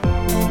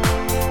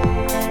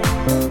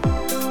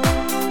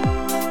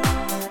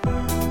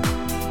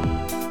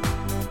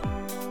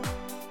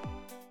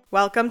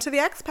Welcome to the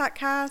Expat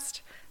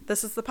Cast.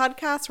 This is the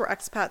podcast where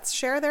expats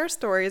share their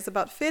stories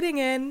about fitting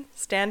in,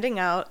 standing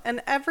out,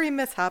 and every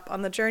mishap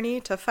on the journey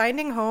to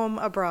finding home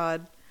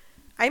abroad.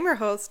 I'm your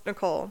host,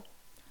 Nicole.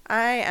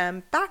 I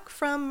am back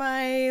from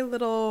my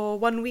little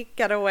 1-week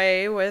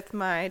getaway with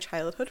my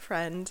childhood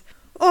friend.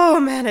 Oh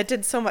man, it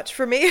did so much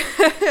for me.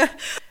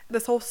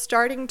 This whole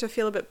starting to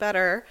feel a bit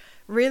better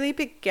really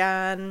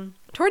began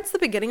towards the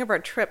beginning of our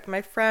trip.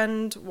 My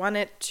friend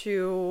wanted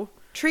to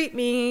treat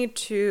me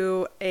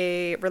to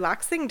a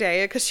relaxing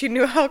day because she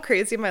knew how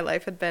crazy my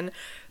life had been.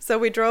 So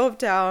we drove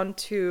down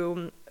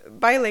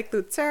by Lake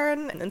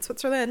Luzern in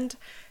Switzerland,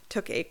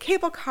 took a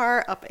cable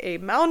car up a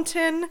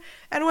mountain,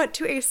 and went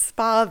to a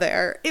spa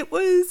there. It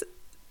was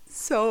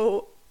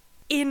so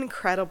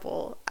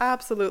incredible,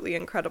 absolutely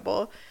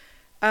incredible.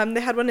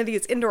 They had one of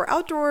these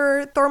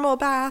indoor-outdoor thermal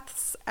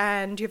baths,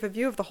 and you have a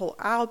view of the whole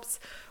Alps.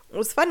 What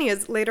was funny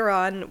is later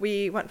on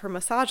we went for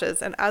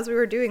massages, and as we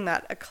were doing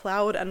that, a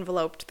cloud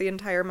enveloped the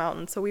entire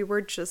mountain, so we were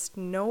just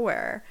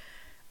nowhere.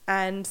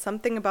 And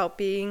something about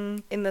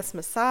being in this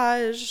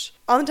massage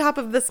on top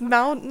of this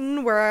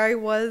mountain where I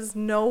was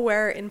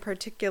nowhere in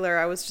particular,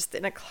 I was just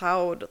in a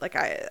cloud.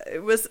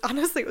 It was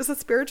a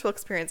spiritual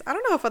experience. I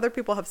don't know if other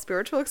people have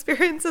spiritual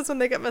experiences when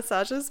they get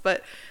massages,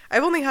 but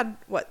I've only had,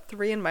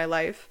 3 in my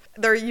life.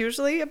 They're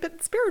usually a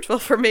bit spiritual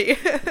for me.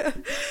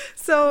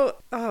 So,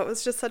 it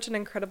was just such an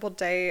incredible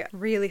day.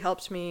 Really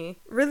helped me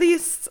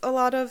release a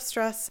lot of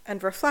stress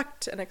and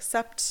reflect and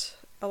accept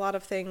a lot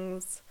of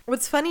things.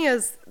 What's funny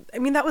is,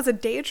 that was a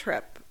day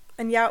trip,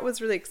 and yeah, it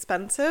was really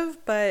expensive,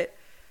 but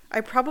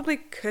I probably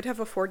could have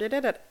afforded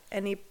it at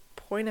any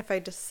point if I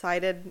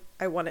decided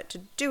I wanted to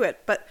do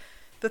it. But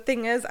the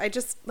thing is, I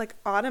just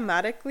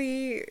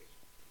automatically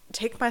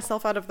take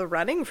myself out of the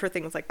running for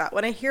things like that.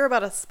 When I hear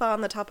about a spa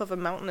on the top of a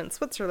mountain in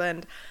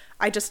Switzerland,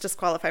 I just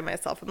disqualify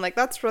myself. I'm like,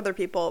 that's for other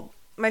people.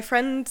 My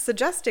friend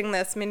suggesting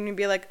this made me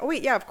be like, oh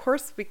wait, yeah, of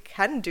course we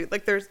can do,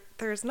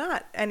 there's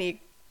not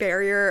any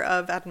barrier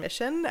of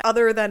admission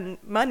other than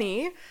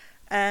money,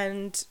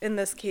 and in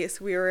this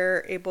case we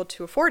were able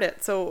to afford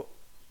it, so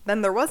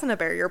then there wasn't a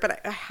barrier, but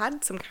I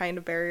had some kind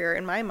of barrier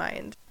in my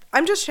mind.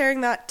 I'm just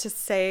sharing that to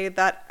say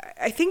that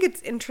I think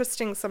it's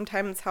interesting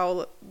sometimes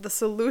how the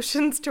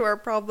solutions to our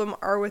problem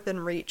are within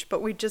reach,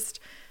 but we just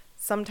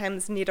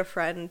sometimes need a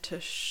friend to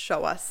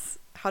show us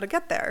how to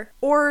get there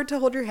or to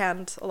hold your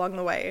hand along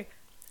the way.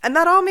 And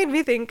that all made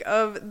me think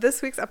of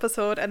this week's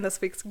episode and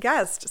this week's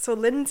guest. So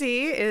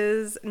Lindsay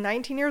is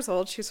 19 years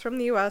old. She's from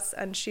the US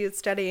and she is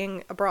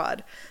studying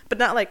abroad. But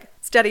not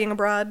studying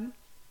abroad,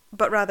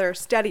 but rather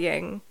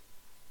studying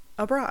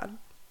abroad.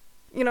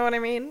 You know what I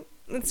mean?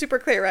 It's super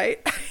clear, right?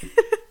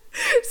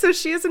 So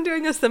she isn't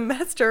doing a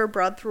semester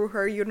abroad through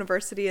her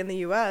university in the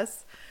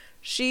US.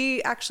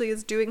 She actually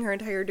is doing her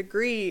entire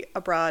degree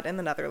abroad in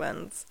the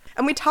Netherlands.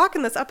 And we talk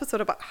in this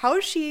episode about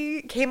how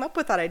she came up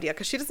with that idea,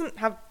 because she doesn't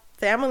have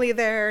family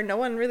there. No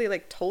one really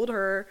told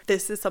her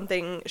this is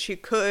something she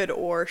could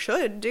or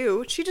should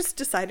do. She just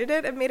decided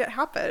it and made it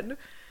happen.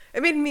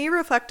 It made me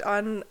reflect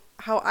on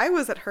how I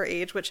was at her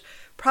age, which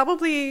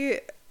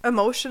probably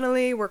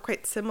emotionally were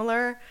quite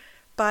similar.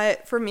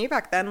 But for me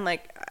back then,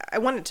 I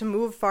wanted to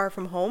move far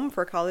from home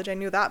for college. I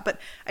knew that, but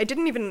I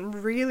didn't even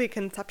really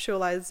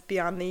conceptualize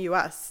beyond the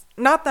US.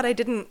 Not that I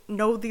didn't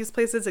know these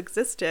places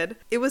existed.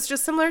 It was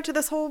just similar to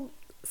this whole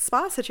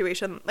spa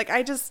situation.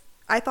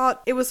 I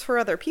thought it was for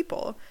other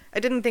people.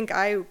 I didn't think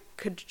I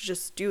could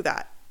just do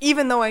that.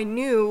 Even though I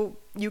knew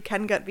you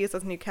can get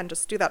visas and you can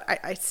just do that,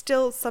 I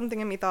still,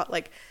 something in me thought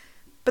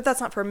but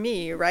that's not for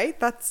me, right?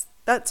 That's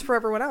for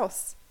everyone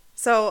else.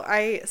 So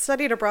I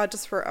studied abroad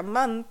just for a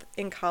month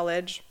in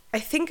college. I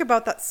think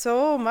about that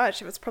so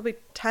much. It was probably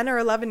 10 or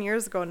 11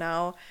 years ago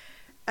now.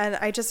 And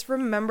I just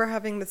remember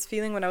having this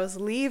feeling when I was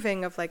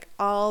leaving of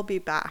I'll be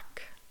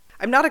back.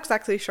 I'm not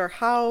exactly sure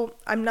how.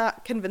 I'm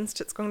not convinced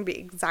it's going to be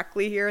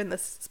exactly here in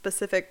this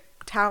specific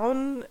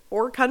town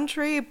or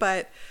country,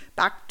 but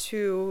back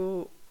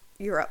to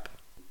Europe.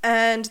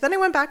 And then I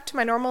went back to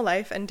my normal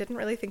life and didn't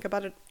really think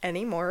about it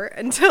anymore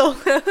until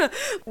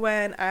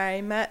when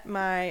I met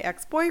my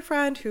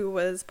ex-boyfriend, who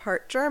was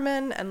part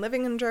German and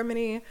living in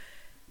Germany.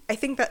 I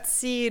think that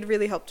seed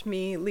really helped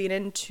me lean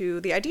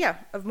into the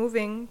idea of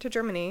moving to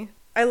Germany.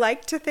 I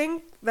like to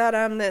think that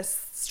I'm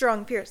this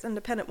strong, fierce,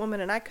 independent woman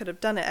and I could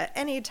have done it at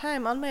any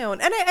time on my own.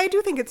 And I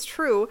do think it's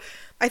true.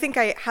 I think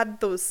I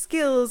had those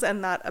skills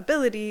and that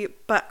ability,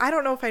 but I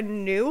don't know if I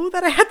knew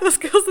that I had those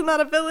skills and that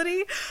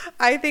ability.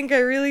 I think I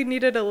really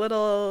needed a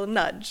little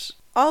nudge.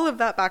 All of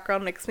that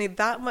background makes me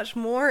that much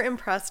more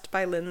impressed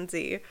by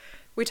Lindsay.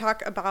 We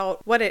talk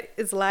about what it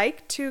is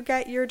like to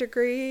get your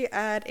degree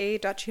at a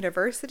Dutch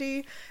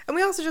university, and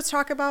we also just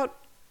talk about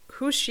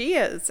who she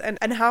is and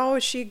how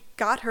she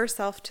got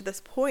herself to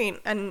this point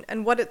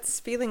and what it's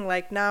feeling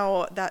like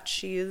now that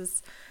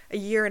she's a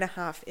year and a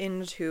half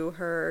into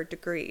her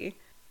degree.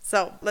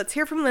 So let's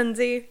hear from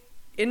Lindsay.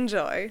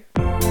 Enjoy.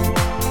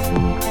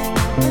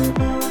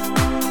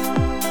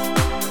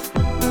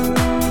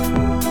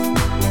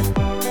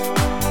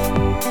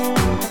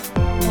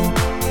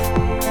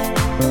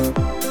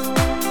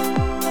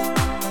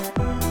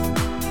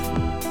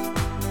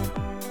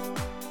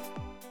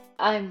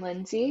 I'm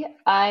Lindsay.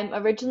 I'm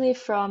originally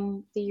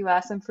from the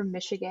US. I'm from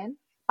Michigan.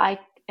 I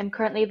am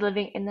currently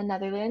living in the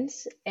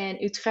Netherlands in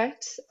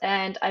Utrecht,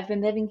 and I've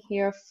been living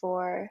here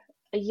for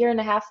a year and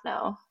a half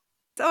now.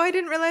 Oh, I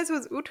didn't realize it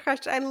was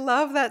Utrecht. I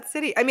love that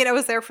city. I mean, I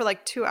was there for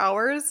like 2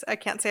 hours. I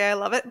can't say I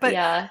love it, but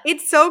Yeah,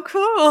 it's so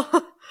cool.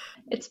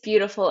 it's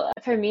beautiful.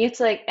 For me, it's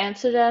like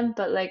Amsterdam,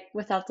 but like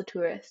without the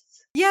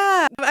tourists.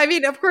 Yeah. I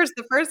mean, of course,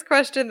 the first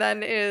question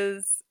then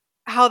is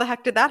how the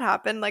heck did that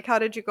happen? Like, how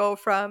did you go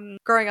from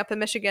growing up in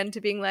Michigan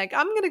to being like,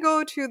 I'm going to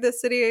go to this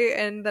city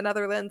in the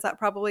Netherlands that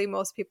probably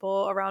most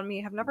people around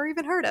me have never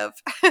even heard of?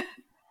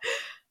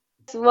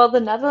 Well, the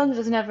Netherlands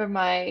was never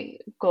my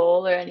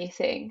goal or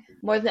anything.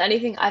 More than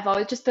anything, I've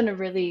always just been a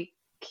really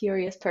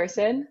curious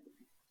person.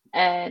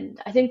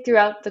 And I think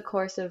throughout the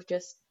course of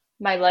just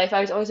my life,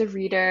 I was always a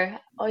reader,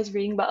 always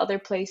reading about other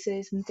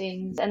places and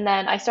things. And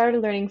then I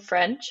started learning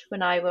French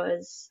when I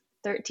was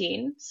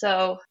 13.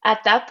 So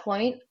at that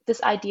point,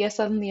 this idea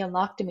suddenly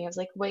unlocked in me. I was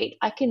like, wait,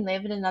 I can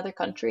live in another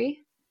country.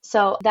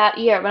 So that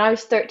year, when I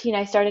was 13,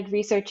 I started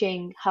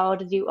researching how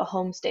to do a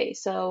homestay.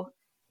 So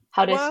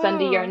how to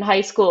spend a year in Whoa.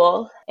 high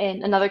school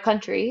in another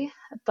country.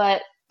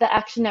 But the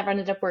action never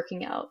ended up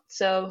working out.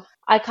 So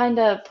I kind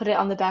of put it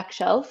on the back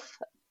shelf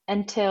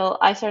until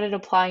I started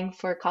applying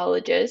for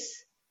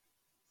colleges.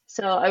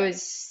 So I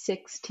was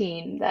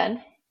 16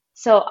 then.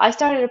 So I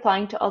started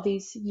applying to all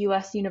these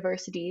US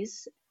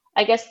universities.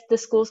 I guess the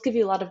schools give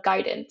you a lot of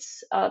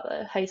guidance,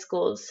 the high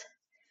schools,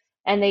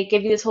 and they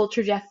give you this whole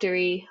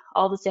trajectory,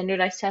 all the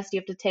standardized tests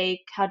you have to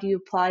take, how do you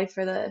apply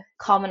for the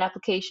common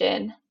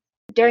application.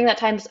 During that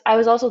time, I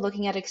was also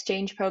looking at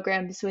exchange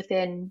programs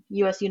within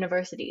US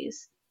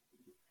universities.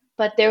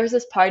 But there was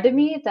this part of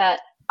me that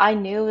I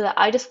knew that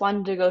I just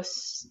wanted to go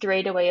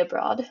straight away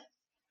abroad.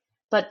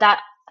 But that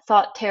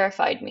thought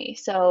terrified me,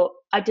 so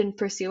I didn't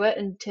pursue it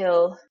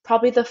until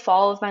probably the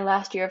fall of my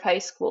last year of high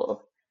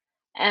school.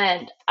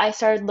 And I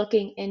started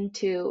looking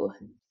into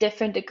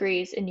different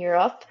degrees in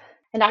Europe.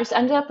 And I just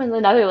ended up in the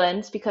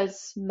Netherlands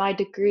because my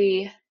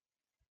degree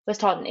was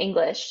taught in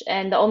English.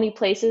 And the only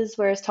places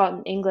where it's taught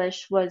in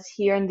English was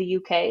here in the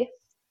UK.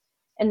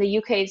 And the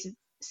UK is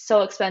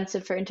so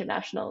expensive for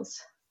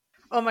internationals.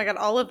 Oh my God,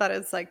 all of that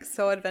is like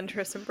so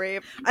adventurous and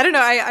brave. I don't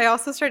know. I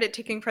also started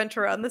taking French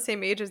around the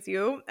same age as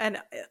you. And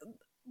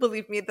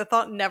believe me, the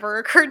thought never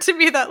occurred to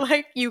me that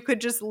like you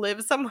could just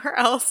live somewhere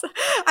else.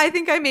 I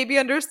think I maybe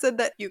understood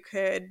that you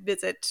could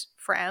visit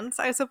France,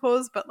 I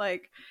suppose, but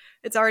like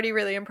it's already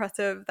really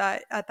impressive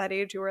that at that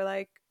age you were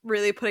like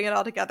really putting it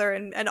all together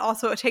and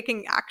also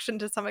taking action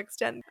to some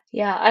extent.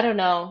 Yeah, I don't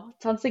know.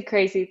 It sounds like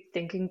crazy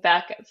thinking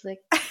back. I was like,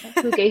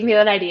 who gave me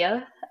that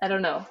idea? I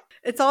don't know.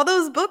 It's all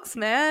those books,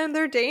 man.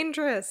 They're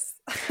dangerous.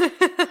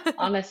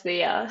 Honestly,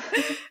 yeah.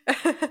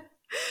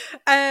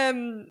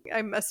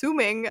 I'm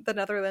assuming the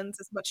Netherlands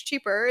is much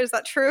cheaper. Is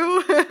that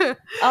true?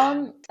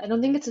 I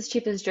don't think it's as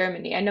cheap as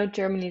Germany. I know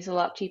Germany's a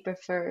lot cheaper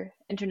for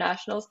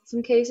internationals in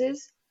some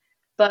cases,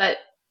 but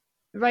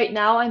right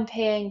now I'm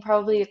paying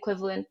probably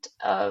equivalent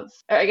of,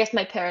 or I guess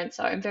my parents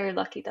are. I'm very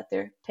lucky that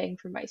they're paying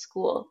for my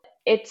school.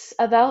 It's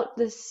about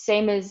the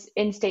same as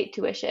in-state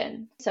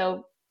tuition,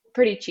 so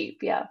pretty cheap,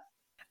 yeah.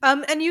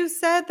 And you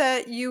said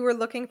that you were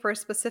looking for a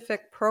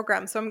specific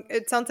program. So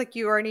it sounds like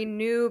you already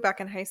knew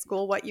back in high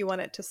school what you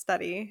wanted to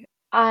study.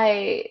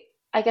 I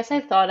I guess I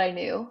thought I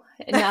knew.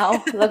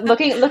 Now,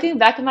 looking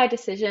back at my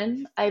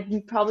decision, I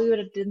probably would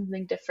have done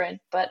something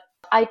different, but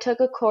I took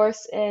a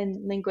course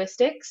in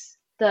linguistics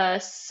the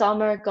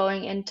summer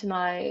going into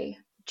my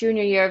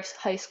junior year of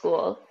high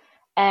school,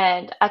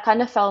 and I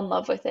kind of fell in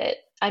love with it.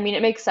 I mean,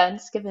 it makes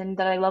sense given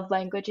that I love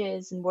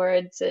languages and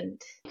words,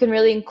 and you can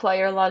really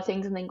inquire a lot of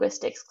things in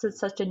linguistics because it's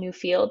such a new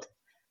field.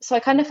 So I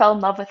kind of fell in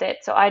love with it.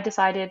 So I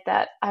decided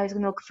that I was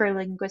going to look for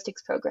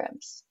linguistics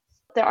programs.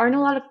 There aren't a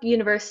lot of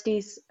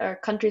universities or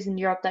countries in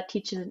Europe that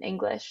teaches in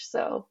English,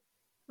 so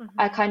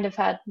I Mhm. kind of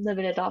had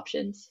limited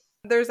options.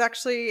 There's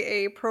actually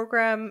a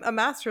program, a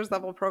master's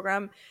level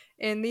program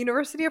in the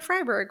University of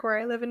Freiburg, where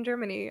I live in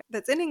Germany,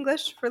 that's in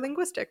English for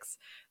linguistics.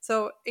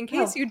 So, in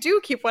case Oh, you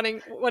do keep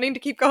wanting to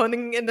keep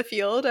going in the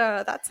field,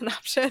 that's an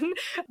option.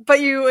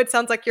 But it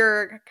sounds like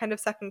you're kind of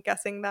second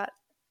guessing that.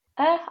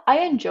 I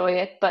enjoy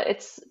it, but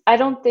I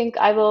don't think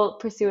I will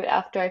pursue it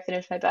after I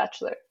finish my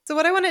bachelor. So,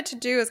 what I wanted to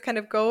do is kind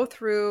of go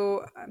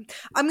through.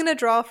 I'm going to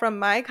draw from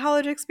my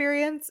college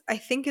experience. I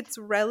think it's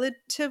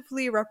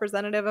relatively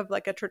representative of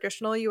like a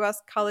traditional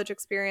US college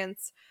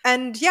experience.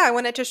 And yeah, I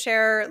wanted to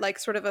share like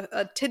sort of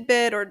a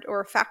tidbit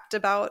or a fact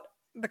about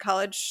the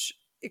college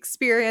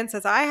experience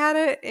as I had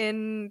it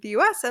in the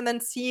US and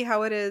then see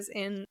how it is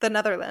in the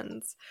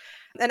Netherlands.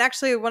 And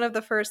actually, one of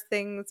the first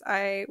things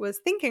I was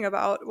thinking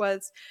about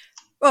was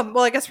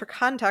I guess for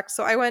context,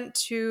 so I went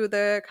to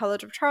the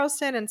College of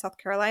Charleston in South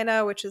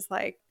Carolina, which is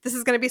like, this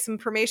is going to be some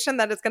information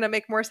that is going to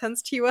make more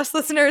sense to US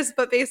listeners,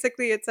 but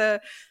basically it's a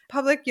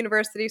public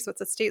university, so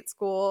it's a state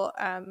school,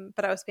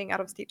 but I was paying out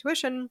of state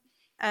tuition.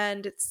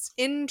 And it's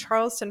in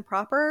Charleston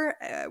proper,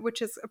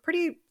 which is a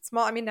pretty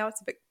small, I mean, now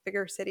it's a bit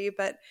bigger city,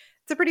 but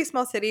it's a pretty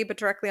small city, but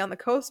directly on the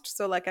coast.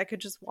 So, like, I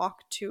could just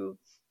walk to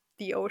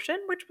the ocean,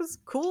 which was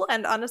cool.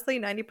 And honestly,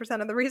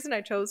 90% of the reason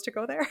I chose to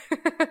go there.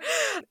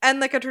 And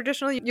like a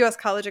traditional US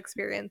college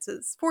experience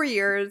is 4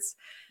 years.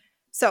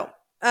 So,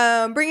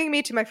 bringing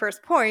me to my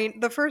first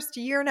point, the first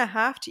year and a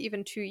half to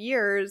even 2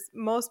 years,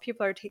 most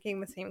people are taking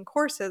the same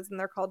courses and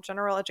they're called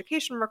general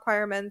education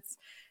requirements.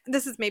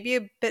 This is maybe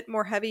a bit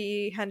more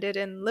heavy handed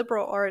in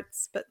liberal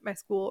arts, but my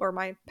school or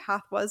my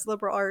path was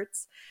liberal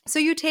arts. So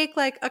you take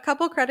like a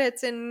couple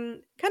credits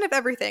in kind of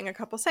everything, a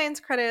couple science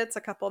credits,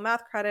 a couple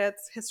math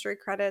credits, history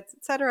credits,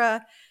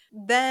 etc.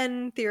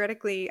 Then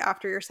theoretically,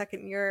 after your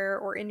second year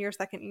or in your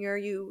second year,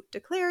 you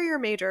declare your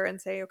major and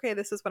say, okay,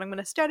 this is what I'm going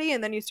to study.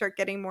 And then you start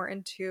getting more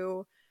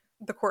into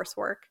the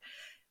coursework.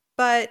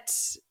 But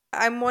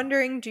I'm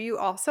wondering, do you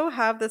also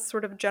have this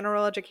sort of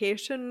general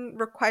education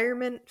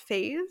requirement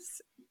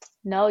phase?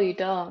 No, you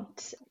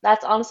don't.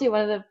 That's honestly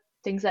one of the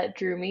things that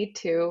drew me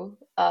to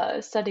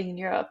studying in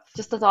Europe.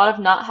 Just the thought of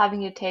not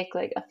having to take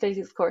like a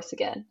physics course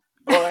again.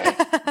 Or,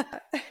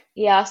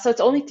 yeah, so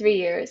it's only 3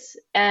 years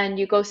and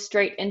you go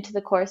straight into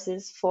the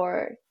courses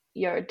for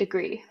your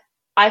degree.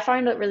 I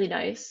find it really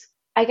nice.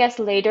 I guess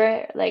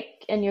later,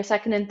 like in your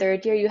second and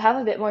third year, you have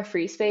a bit more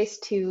free space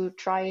to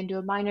try and do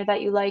a minor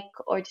that you like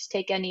or just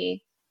take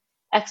any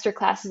extra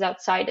classes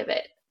outside of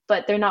it,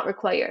 but they're not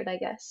required, I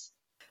guess.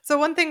 So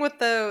one thing with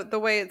the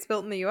way it's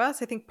built in the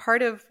US, I think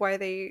part of why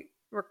they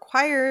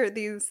require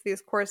these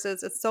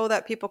courses is so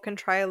that people can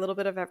try a little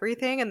bit of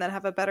everything and then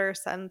have a better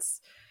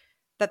sense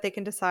that they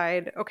can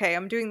decide, okay,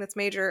 I'm doing this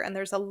major and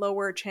there's a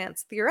lower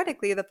chance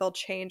theoretically that they'll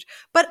change.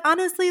 But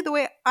honestly, the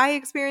way I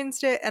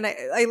experienced it, and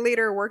I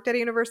later worked at a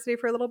university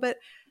for a little bit,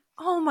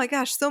 oh my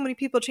gosh, so many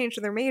people change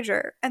their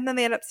major and then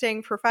they end up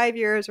staying for 5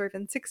 years or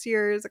even 6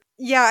 years.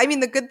 Yeah, I mean,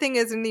 the good thing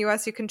is in the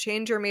US, you can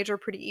change your major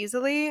pretty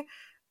easily,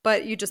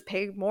 but you just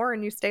pay more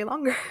and you stay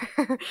longer.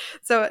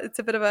 So it's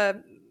a bit of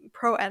a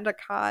pro and a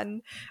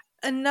con.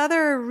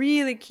 Another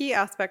really key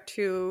aspect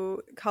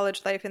to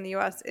college life in the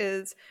US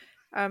is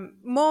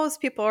most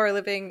people are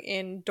living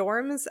in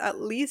dorms at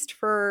least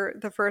for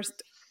the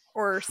first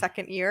or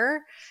second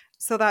year.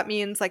 So that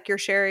means like you're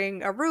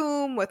sharing a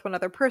room with one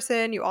other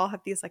person. You all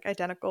have these like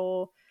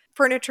identical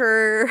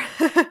furniture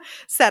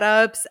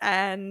setups,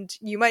 and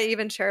you might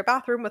even share a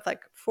bathroom with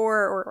like 4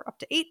 or up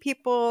to 8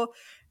 people,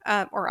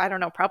 or I don't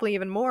know, probably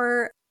even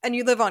more. And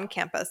you live on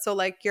campus. So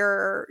like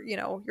your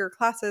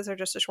classes are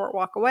just a short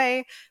walk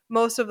away.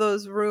 Most of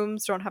those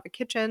rooms don't have a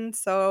kitchen.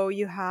 So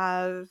you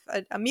have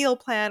a meal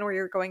plan where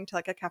you're going to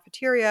like a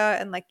cafeteria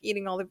and like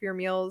eating all of your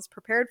meals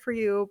prepared for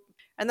you.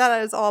 And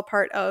that is all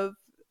part of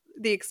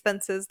the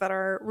expenses that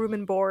are room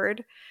and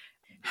board.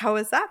 How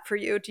is that for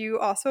you? Do you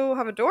also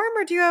have a dorm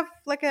or do you have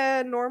like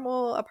a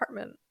normal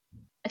apartment?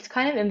 It's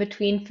kind of in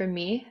between for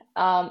me.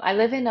 I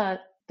live in a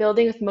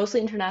building with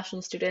mostly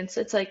international students.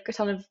 It's like a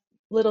ton of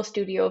little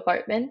studio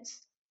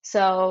apartments.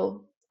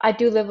 So I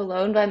do live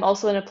alone, but I'm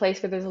also in a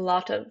place where there's a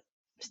lot of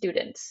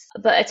students.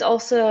 But it's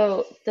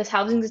also this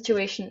housing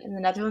situation in the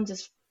Netherlands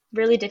is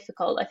really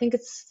difficult. I think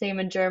it's the same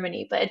in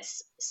Germany, but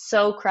it's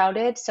so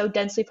crowded, so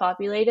densely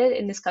populated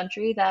in this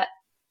country that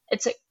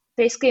it's like,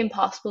 basically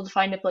impossible to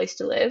find a place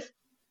to live.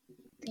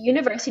 The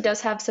university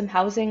does have some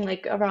housing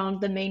like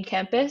around the main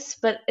campus,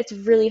 but it's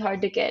really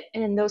hard to get.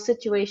 And in those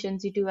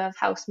situations, you do have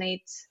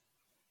housemates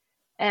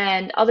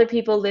and other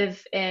people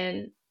live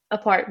in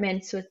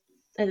apartments with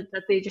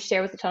that they just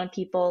share with a ton of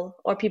people,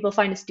 or people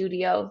find a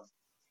studio.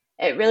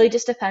 It really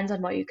just depends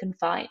on what you can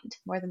find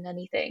more than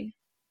anything.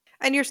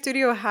 And your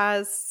studio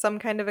has some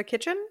kind of a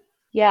kitchen?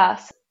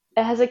 Yes,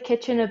 it has a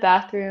kitchen, a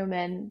bathroom,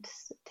 and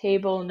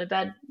table and a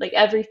bed, like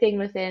everything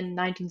within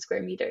 19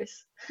 square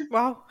meters.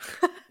 Wow.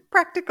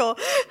 Practical.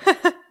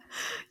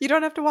 You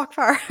don't have to walk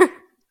far.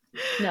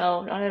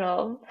 No, not at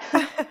all.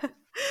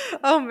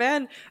 Oh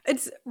man,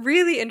 it's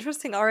really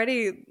interesting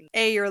already.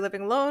 A, you're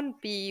living alone.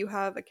 B, you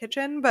have a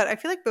kitchen. But I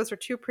feel like those are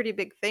two pretty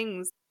big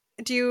things.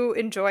 Do you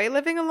enjoy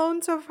living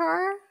alone so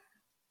far?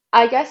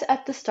 I guess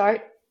at the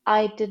start,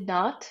 I did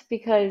not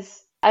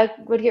because I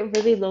would get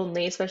really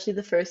lonely, especially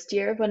the first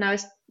year when I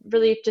was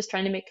really just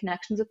trying to make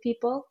connections with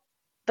people.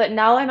 But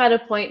now I'm at a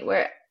point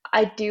where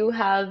I do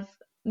have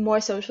more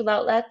social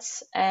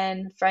outlets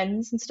and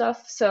friends and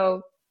stuff.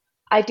 So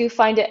I do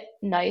find it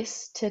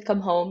nice to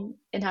come home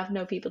and have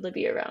no people to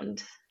be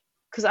around.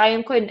 Because I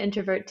am quite an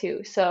introvert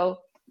too. So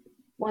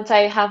once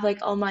I have like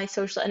all my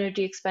social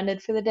energy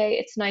expended for the day,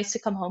 it's nice to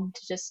come home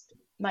to just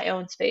my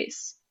own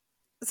space.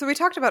 So we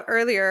talked about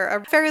earlier,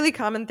 a fairly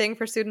common thing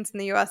for students in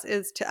the US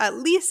is to at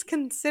least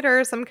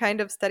consider some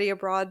kind of study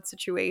abroad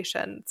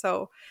situation.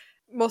 So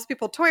most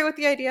people toy with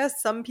the idea,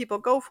 some people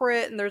go for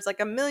it, and there's like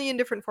a million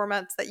different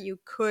formats that you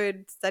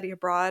could study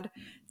abroad.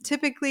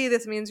 Typically,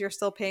 this means you're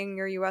still paying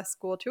your US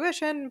school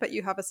tuition, but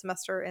you have a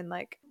semester in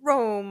like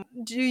Rome.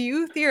 Do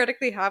you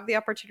theoretically have the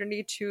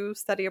opportunity to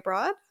study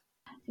abroad?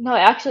 No,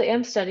 I actually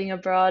am studying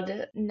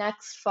abroad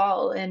next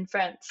fall in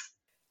France.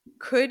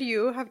 Could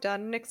you have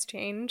done an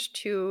exchange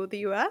to the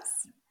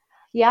US?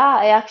 Yeah,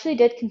 I actually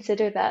did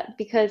consider that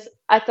because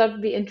I thought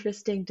it'd be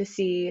interesting to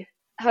see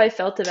how I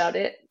felt about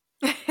it.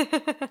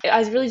 I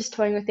was really just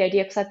toying with the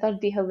idea because I thought it'd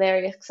be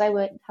hilarious because I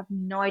would have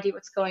no idea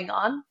what's going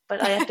on,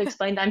 but I have to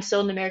explain that I'm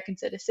still an American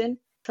citizen.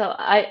 So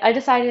I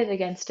decided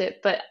against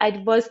it, but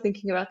I was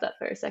thinking about that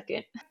for a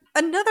second.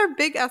 Another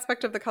big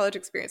aspect of the college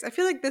experience. I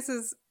feel like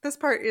this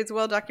part is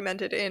well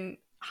documented in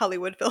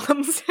Hollywood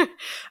films.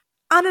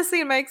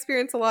 Honestly, in my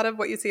experience, a lot of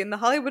what you see in the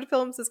Hollywood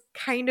films is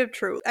kind of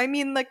true. I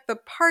mean, like the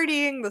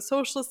partying, the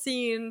social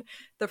scene,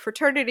 the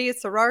fraternities,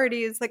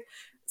 sororities. Like,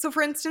 so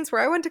for instance,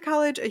 where I went to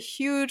college, a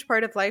huge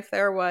part of life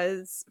there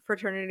was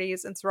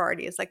fraternities and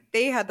sororities. Like,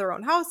 they had their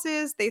own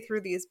houses, they threw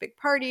these big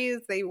parties,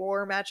 they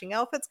wore matching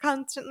outfits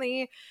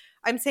constantly.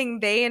 I'm saying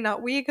they and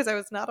not we because I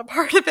was not a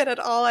part of it at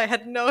all. I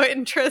had no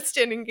interest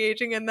in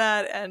engaging in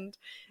that, and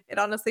it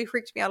honestly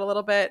freaked me out a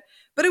little bit.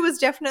 But it was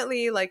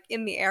definitely like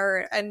in the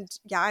air. And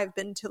yeah, I've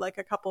been to like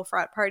a couple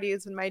frat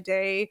parties in my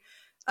day.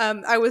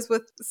 I was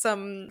with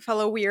some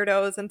fellow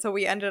weirdos, and so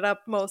we ended up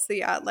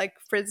mostly at like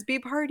frisbee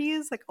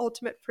parties, like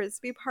ultimate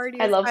frisbee I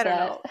parties. love I don't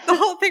that. know. The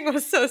whole thing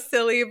was so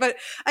silly, but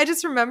I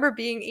just remember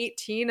being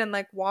 18 and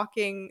like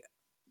walking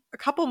a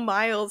couple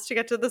miles to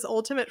get to this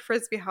ultimate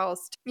frisbee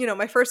house. You know,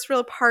 my first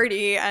real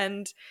party,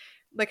 and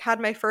like had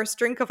my first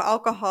drink of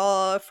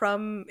alcohol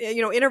from,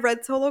 you know, in a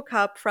red Solo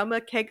cup from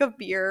a keg of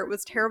beer. It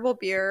was terrible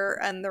beer,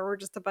 and there were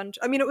just a bunch,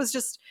 I mean, it was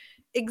just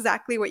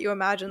exactly what you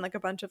imagine, like a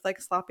bunch of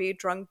like sloppy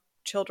drunk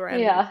children,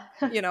 Yeah.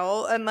 you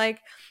know. And like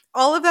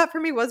all of that for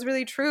me was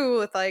really true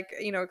with like,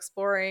 you know,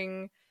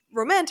 exploring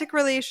romantic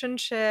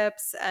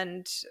relationships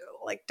and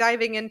like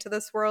diving into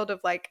this world of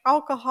like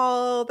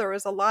alcohol. There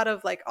was a lot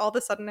of like, all of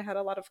a sudden I had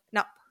a lot of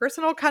not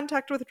personal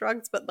contact with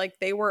drugs, but like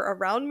they were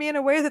around me in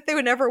a way that they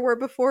would never were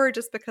before,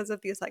 just because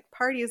of these like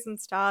parties and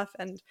stuff.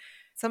 And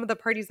some of the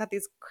parties had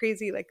these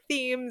crazy like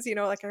themes, you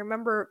know, like I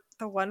remember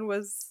the one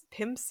was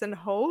pimps and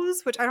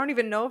hoes, which I don't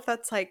even know if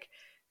that's like,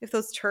 if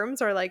those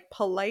terms are like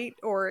polite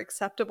or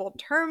acceptable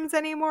terms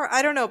anymore.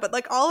 I don't know, but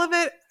like all of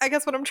it, I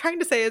guess what I'm trying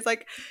to say is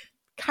like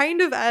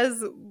kind of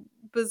as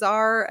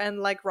bizarre and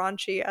like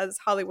raunchy as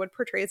Hollywood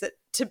portrays it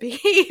to be.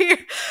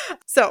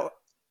 So,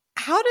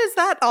 how does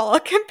that all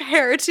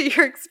compare to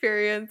your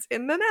experience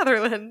in the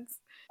Netherlands?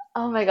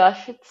 Oh my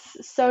gosh, it's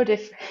so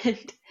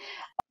different.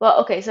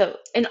 Well, okay, so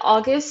in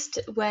August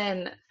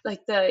when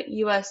like the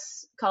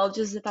US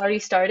colleges have already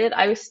started,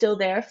 I was still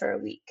there for a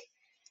week.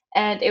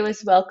 And it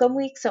was welcome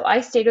week, so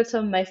I stayed with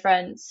some of my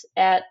friends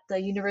at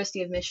the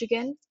University of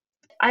Michigan.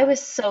 I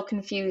was so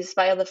confused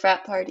by all the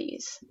frat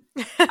parties.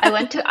 I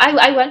went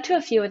to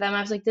a few of them. I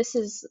was like, this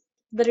is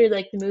literally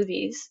like the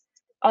movies.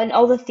 And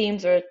all the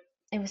themes were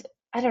it was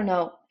I don't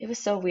know, it was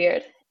so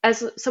weird.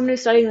 As someone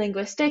who's studying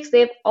linguistics, they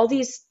have all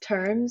these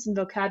terms and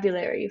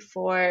vocabulary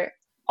for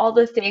all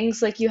the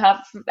things like you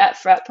have at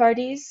frat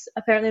parties.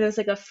 Apparently there's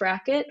like a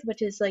fracket,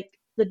 which is like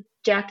the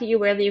jacket you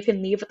wear that you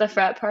can leave at the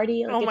frat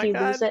party. Like Oh if my you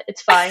lose God. it,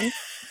 it's fine.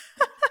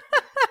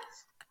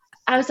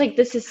 I was like,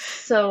 this is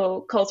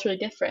so culturally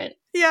different.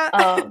 Yeah.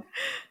 Um,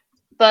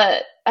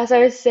 But as I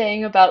was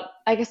saying about,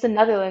 I guess, the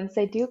Netherlands,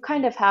 they do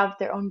kind of have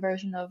their own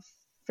version of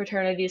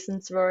fraternities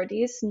and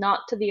sororities,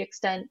 not to the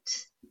extent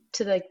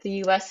to like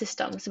the US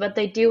systems, but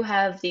they do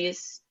have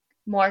these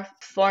more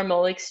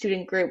formal like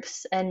student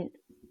groups, and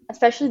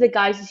especially the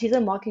guys, you see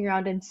them walking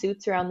around in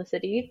suits around the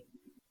city,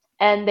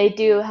 and they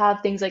do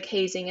have things like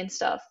hazing and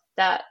stuff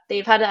that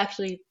they've had to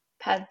actually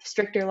have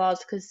stricter laws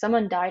because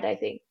someone died, I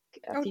think,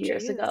 a Oh, few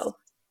years geez. ago.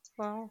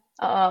 Wow.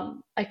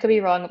 I could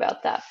be wrong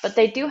about that, but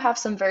they do have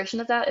some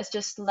version of that. It's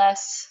just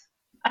less,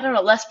 I don't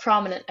know, less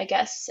prominent, I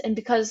guess. And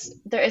because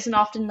there isn't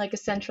often like a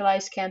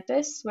centralized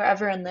campus where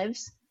everyone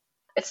lives,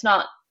 it's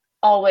not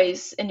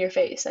always in your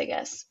face, I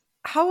guess.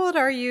 How old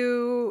are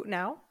you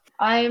now?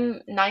 I'm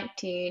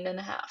 19 and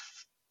a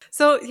half.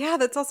 So, yeah,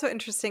 that's also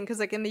interesting because,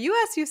 like, in the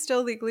US, you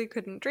still legally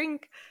couldn't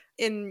drink.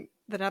 In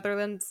the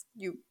Netherlands,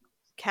 you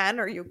can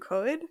or you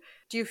could.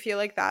 Do you feel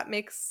like that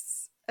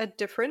makes a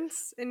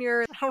difference in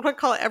your, I don't want to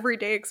call it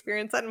everyday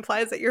experience? That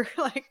implies that you're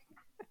like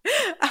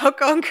out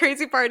going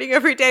crazy partying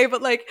every day,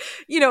 but like,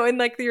 you know, in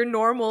like your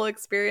normal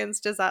experience,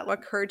 does that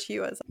occur to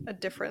you as a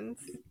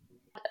difference?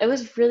 It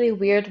was really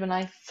weird when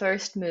I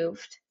first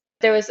moved.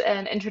 There was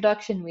an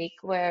introduction week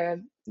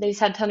where they just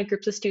had a ton of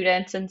groups of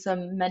students and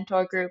some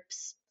mentor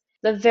groups.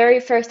 The very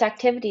first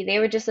activity, they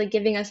were just like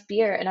giving us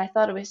beer, and I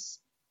was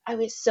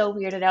so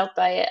weirded out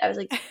by it. I was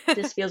like,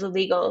 this feels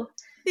illegal.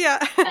 Yeah.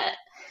 Uh,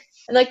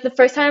 And like the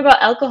first time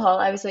about alcohol,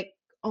 I was like,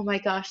 oh my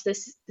gosh,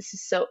 this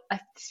is so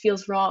this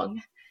feels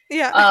wrong.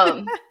 Yeah.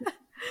 Um,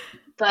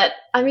 but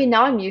I mean,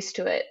 now I'm used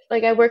to it.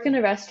 Like I work in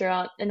a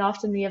restaurant, and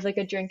often we have like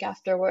a drink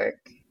after work.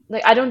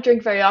 Like I don't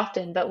drink very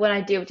often, but when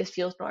I do, it just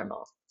feels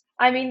normal.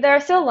 I mean, there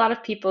are still a lot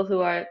of people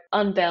who are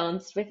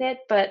unbalanced with it,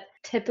 but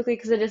typically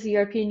because it is a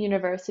European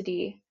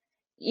university,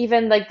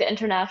 even like the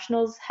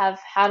internationals have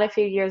had a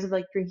few years of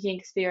like drinking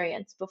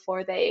experience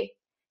before they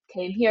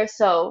came here.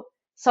 So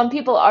some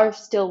people are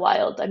still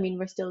wild. I mean,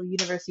 we're still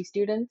university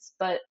students,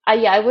 but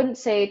yeah, I wouldn't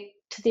say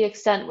to the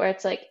extent where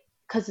it's like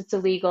because it's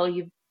illegal,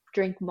 you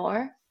drink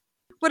more.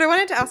 What I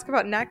wanted to ask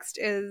about next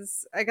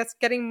is, I guess,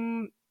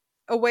 getting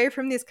away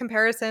from these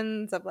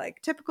comparisons of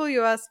like typical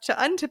US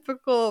to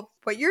untypical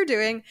what you're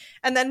doing,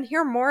 and then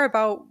hear more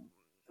about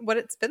what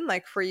it's been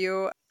like for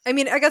you. I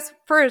mean, I guess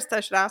first I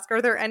should ask,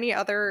 are there any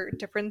other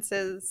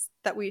differences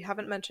that we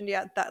haven't mentioned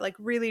yet that like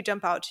really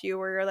jump out to you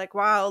where you're like,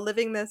 wow,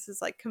 living this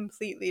is like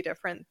completely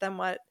different than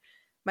what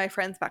my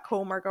friends back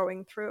home are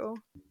going through?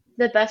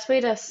 The best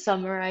way to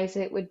summarize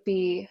it would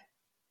be,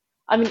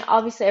 I mean,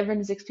 obviously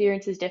everyone's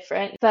experience is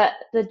different, but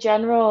the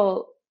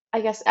general,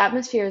 I guess,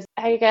 atmosphere is,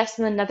 I guess,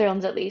 in the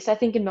Netherlands at least, I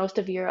think in most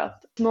of Europe,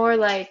 it's more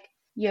like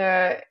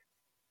you're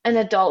an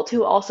adult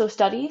who also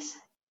studies,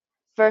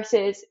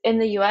 versus in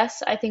the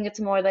US, I think it's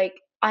more like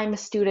I'm a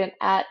student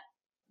at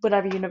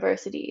whatever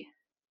university.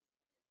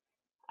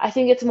 I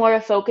think it's more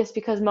a focus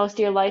because most of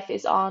your life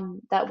is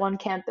on that one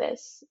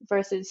campus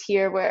versus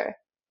here where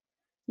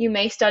you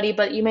may study,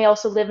 but you may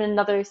also live in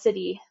another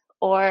city,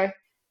 or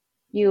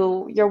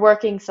you're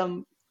working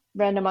some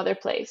random other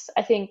place.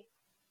 I think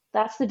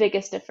that's the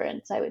biggest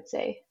difference, I would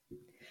say.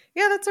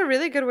 Yeah, that's a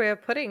really good way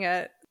of putting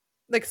it.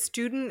 Like,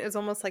 student is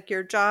almost like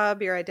your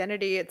job, your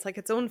identity. It's like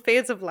its own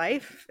phase of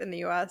life in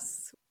the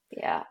US.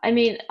 Yeah. I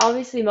mean,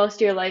 obviously most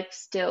of your life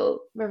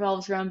still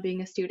revolves around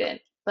being a student,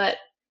 but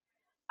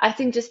I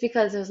think just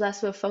because there's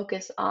less of a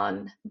focus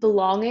on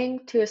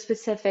belonging to a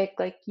specific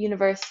like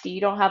university,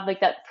 you don't have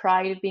like that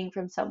pride of being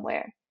from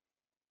somewhere.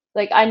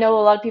 Like I know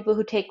a lot of people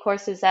who take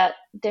courses at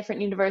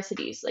different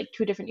universities, like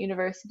two different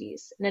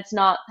universities, and it's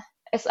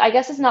I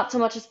guess it's not so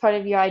much as part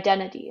of your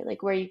identity,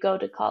 like where you go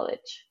to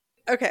college.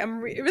 Okay, I'm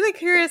really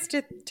curious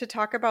to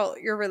talk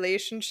about your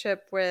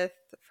relationship with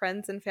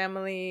friends and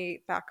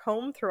family back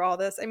home through all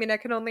this. I mean, I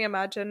can only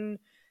imagine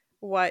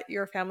what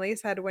your family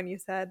said when you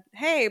said,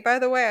 "Hey, by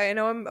the way, I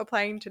know I'm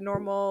applying to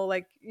normal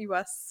like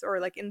US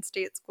or like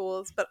in-state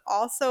schools, but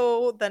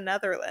also the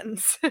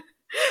Netherlands."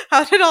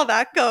 How did all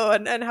that go,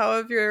 and how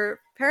have your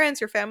parents,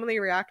 your family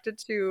reacted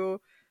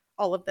to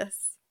all of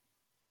this?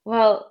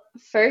 Well,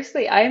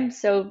 firstly, I am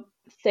so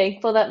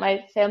thankful that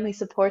my family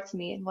supports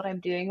me in what I'm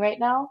doing right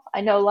now.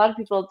 I know a lot of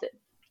people,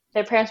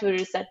 their parents would have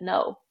just said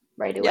no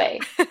right Yeah. away.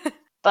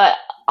 But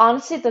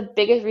honestly, the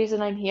biggest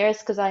reason I'm here is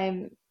because I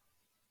am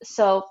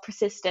so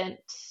persistent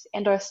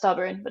and or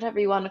stubborn, whatever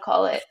you want to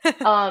call it.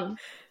 Um,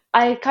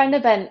 I kind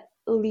of been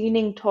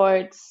leaning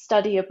towards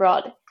study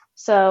abroad.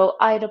 So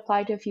I'd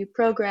applied to a few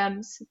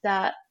programs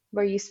that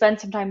where you spend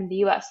some time in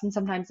the US and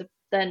sometimes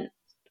then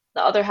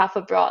the other half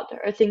abroad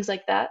or things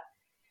like that.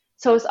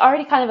 So it was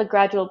already kind of a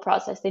gradual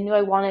process. They knew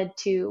I wanted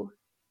to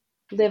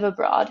live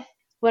abroad.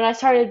 When I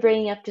started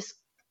bringing up just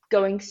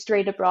going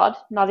straight abroad,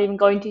 not even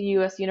going to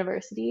US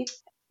university,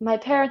 my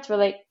parents were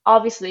like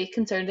obviously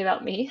concerned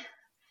about me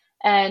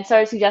and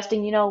started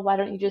suggesting, why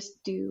don't you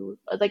just do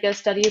like a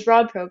study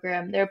abroad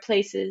program? There are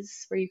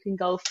places where you can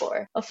go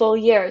for a full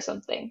year or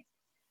something.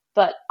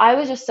 But I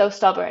was just so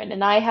stubborn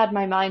and I had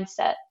my mind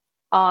set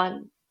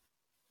on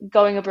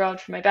going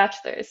abroad for my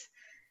bachelor's.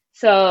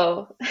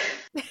 So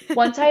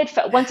once I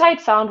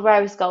had found where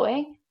I was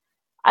going,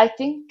 I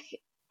think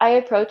I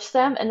approached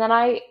them, and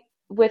then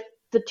with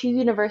the two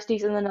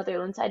universities in the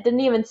Netherlands, I didn't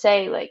even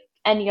say like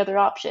any other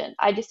option.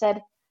 I just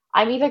said,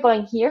 I'm either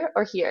going here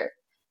or here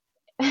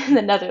in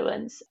the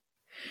Netherlands.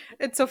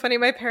 It's so funny.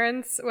 My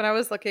parents, when I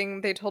was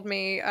looking, they told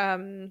me,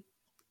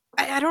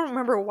 I don't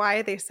remember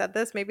why they said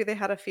this. Maybe they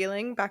had a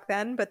feeling back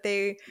then, but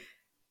they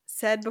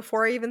said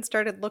before I even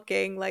started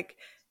looking, like,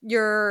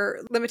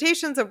 your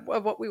limitations of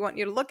what we want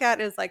you to look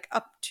at is like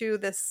up to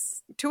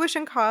this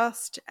tuition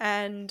cost,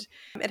 and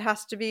it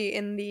has to be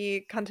in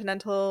the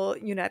continental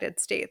United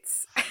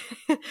States.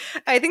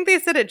 I think they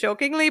said it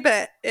jokingly,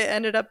 but it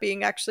ended up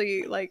being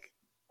actually like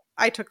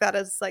I took that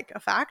as like a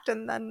fact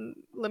and then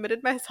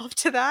limited myself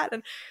to that.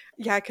 And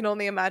yeah, I can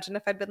only imagine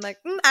if I'd been like,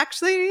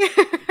 actually,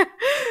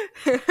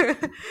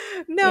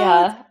 no.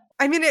 Yeah.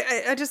 I mean,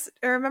 I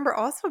remember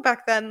also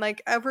back then,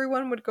 like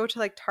everyone would go to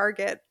like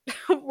Target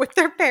with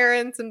their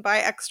parents and buy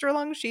extra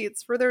long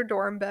sheets for their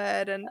dorm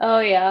bed, and Oh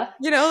yeah.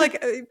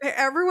 like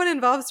everyone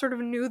involved sort of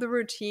knew the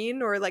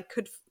routine or like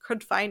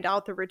could find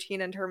out the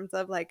routine in terms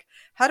of like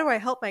how do I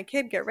help my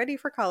kid get ready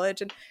for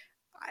college, and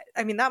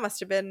I mean, that must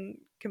have been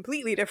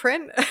completely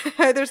different.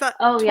 There's not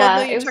Oh 12 yeah. It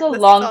million was a checklists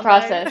long online.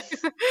 process.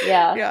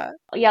 Yeah. Yeah.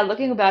 Yeah,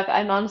 looking back,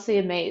 I'm honestly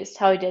amazed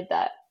how I did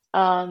that.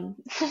 Um,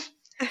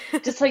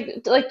 just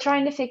like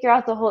trying to figure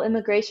out the whole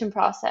immigration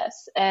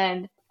process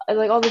and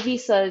like all the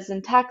visas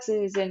and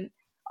taxes and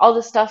all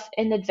the stuff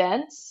in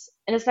advance,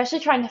 and especially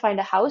trying to find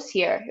a house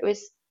here. It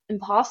was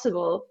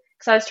impossible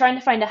because I was trying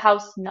to find a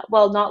house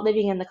not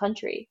living in the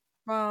country.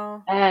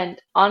 Wow. And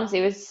honestly,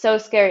 it was so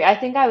scary. I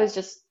think I was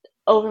just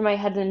over my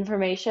head in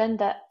information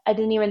that I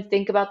didn't even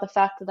think about the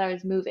fact that I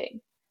was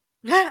moving.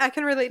 I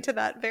can relate to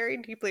that very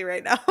deeply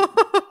right now.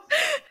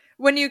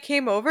 When you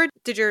came over,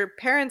 did your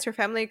parents or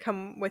family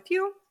come with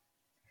you?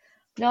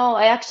 No,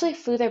 I actually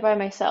flew there by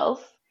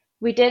myself.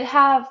 We did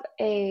have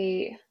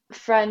a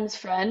friend's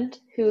friend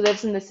who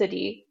lives in the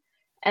city,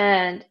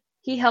 and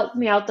he helped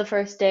me out the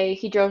first day.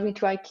 He drove me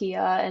to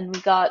IKEA and we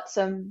got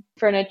some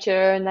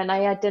furniture, and then I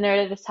had dinner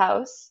at his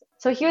house.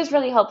 So he was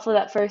really helpful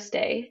that first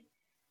day.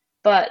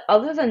 But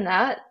other than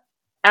that,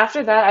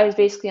 After that, I was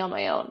basically on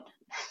my own.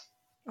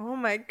 Oh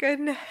my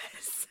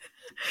goodness.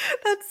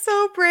 That's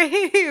so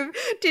brave.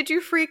 Did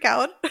you freak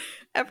out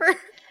ever?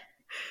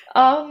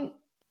 Um,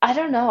 I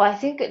don't know. I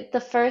think the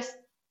first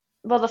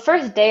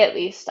day at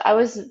least, I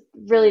was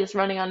really just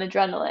running on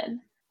adrenaline.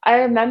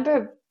 I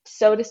remember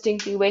so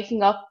distinctly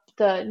waking up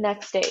the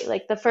next day,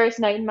 like the first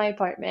night in my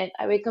apartment.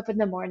 I wake up in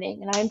the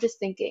morning and I'm just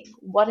thinking,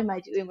 what am I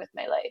doing with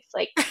my life?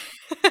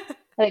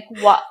 Like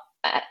what?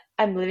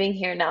 I'm living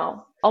here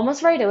now.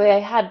 Almost right away, I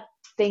had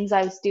things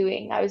I was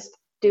doing. I was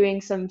doing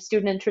some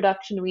student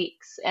introduction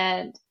weeks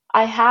and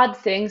I had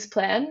things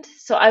planned.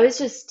 So I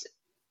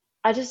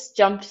just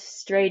jumped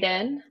straight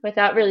in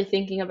without really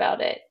thinking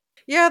about it.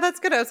 Yeah, that's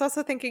good. I was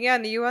also thinking, yeah,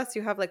 in the US,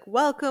 you have like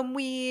Welcome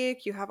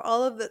Week, you have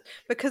all of the,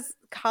 because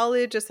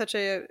college is such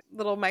a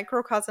little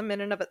microcosm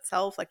in and of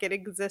itself. Like it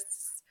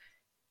exists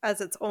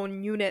as its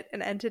own unit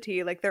and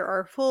entity. Like there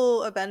are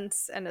full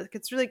events and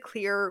it's really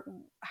clear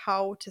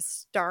how to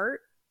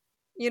start,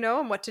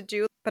 and what to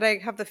do. But I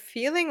have the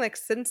feeling like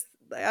since,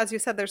 as you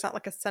said, there's not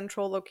like a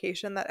central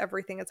location that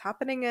everything is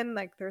happening in,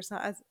 like there's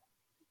not as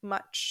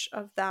much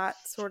of that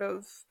sort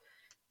of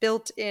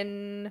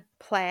built-in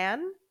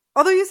plan.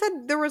 Although you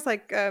said there was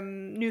like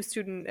new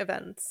student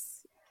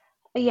events.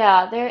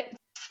 Yeah,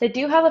 they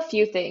do have a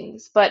few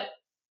things, but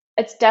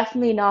it's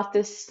definitely not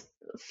this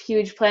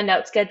huge planned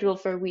out schedule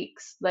for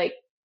weeks like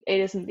it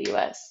is in the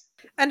US.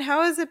 And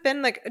how has it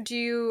been? Like, do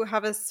you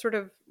have a sort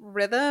of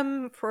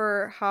rhythm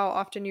for how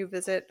often you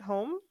visit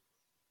home?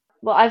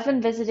 Well, I've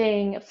been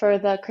visiting for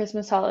the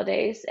Christmas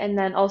holidays and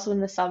then also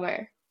in the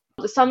summer.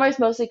 The summer is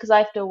mostly because I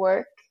have to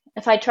work.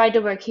 If I tried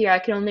to work here, I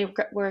can only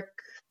work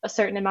a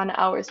certain amount of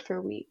hours per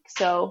week.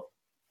 So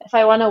if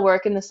I want to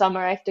work in the summer,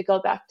 I have to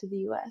go back to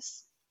the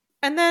US.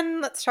 And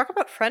then let's talk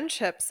about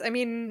friendships. I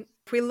mean,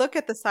 if we look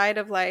at the side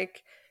of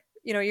like,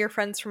 your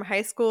friends from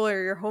high school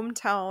or your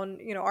hometown,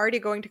 already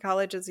going to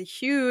college is a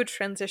huge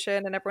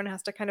transition and everyone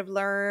has to kind of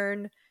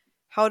learn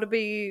how to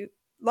be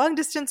long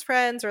distance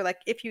friends or like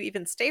if you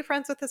even stay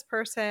friends with this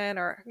person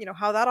or,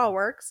 how that all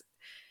works,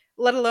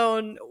 let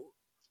alone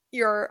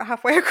you're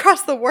halfway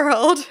across the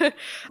world.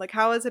 Like,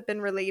 how has it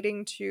been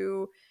relating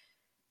to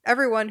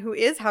everyone who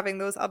is having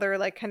those other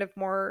like kind of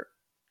more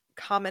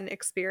common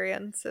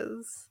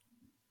experiences?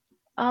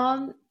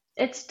 Um,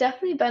 it's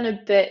definitely been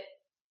a bit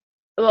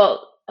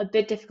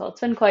difficult.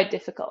 It's been quite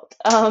difficult.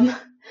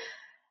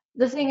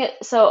 The thing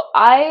is, so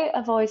I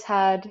have always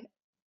had,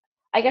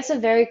 I guess, a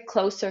very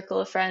close circle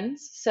of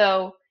friends.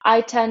 So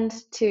I tend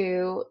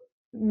to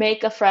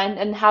make a friend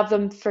and have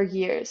them for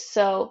years.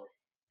 So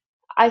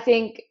I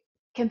think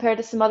compared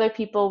to some other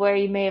people where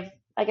you may have,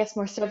 I guess,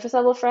 more surface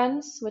level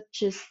friends,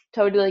 which is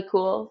totally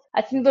cool,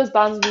 I think those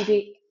bonds would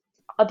be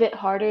a bit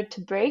harder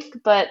to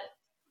break. But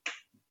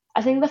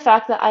I think the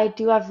fact that I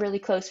do have really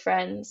close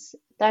friends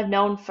that I've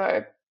known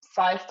for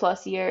 5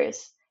 plus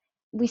years,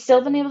 we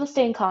still been able to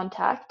stay in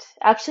contact.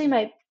 Actually,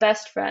 my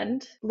best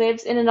friend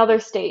lives in another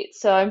state.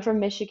 So I'm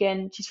from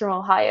Michigan, she's from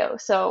Ohio.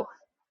 So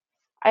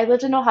I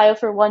lived in Ohio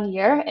for 1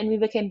 year and we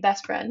became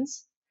best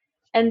friends.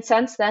 And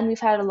since then, we've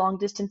had a long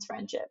distance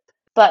friendship.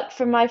 But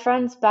for my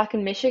friends back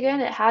in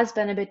Michigan, it has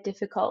been a bit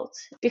difficult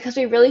because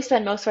we really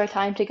spent most of our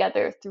time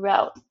together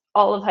throughout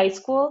all of high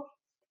school.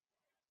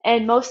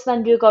 And most of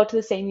them do go to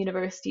the same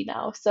university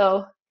now.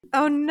 So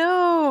Oh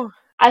no.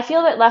 I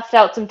feel a bit left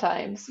out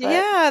sometimes, but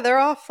Yeah, they're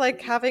off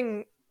like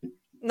having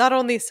not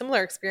only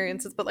similar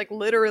experiences, but like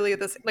literally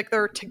this, like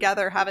they're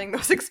together having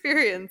those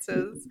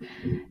experiences.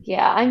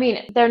 yeah, I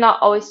mean, they're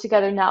not always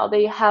together now.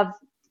 They have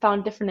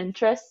found different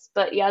interests,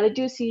 but yeah, they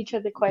do see each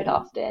other quite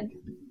often.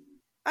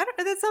 I don't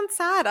know. That sounds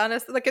sad,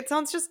 honestly. Like it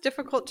sounds just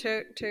difficult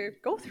to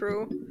go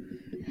through.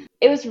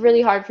 It was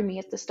really hard for me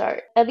at the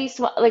start, at least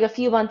like a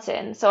few months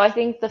in. So I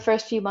think the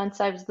first few months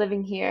I was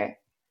living here,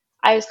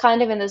 I was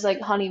kind of in this like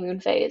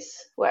honeymoon phase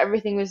where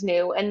everything was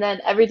new and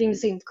then everything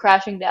seemed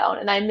crashing down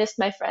and I missed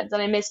my friends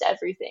and I missed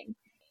everything.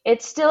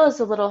 It still is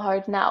a little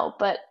hard now,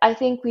 but I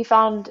think we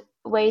found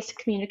ways to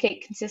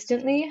communicate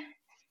consistently,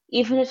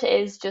 even if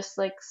it is just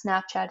like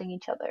Snapchatting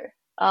each other.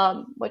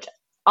 Which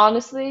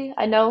honestly,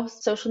 I know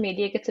social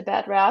media gets a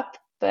bad rap,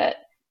 but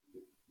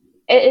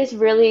it is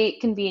really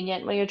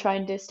convenient when you're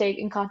trying to stay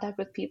in contact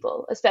with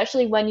people,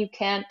 especially when you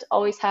can't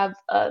always have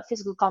a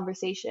physical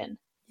conversation.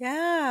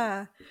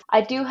 Yeah.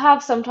 I do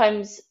have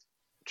sometimes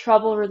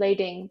trouble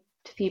relating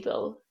to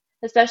people,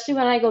 especially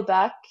when I go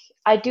back.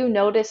 I do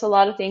notice a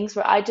lot of things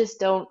where I just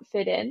don't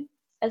fit in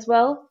as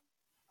well.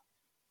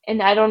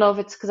 And I don't know if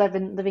it's because I've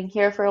been living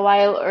here for a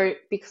while or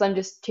because I'm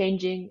just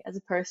changing as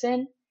a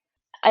person.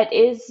 It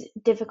is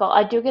difficult.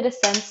 I do get a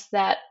sense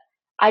that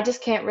I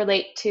just can't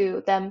relate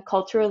to them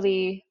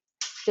culturally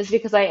just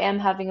because I am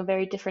having a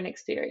very different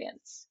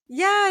experience.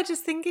 Yeah, I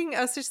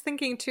was just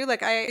thinking too,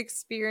 like I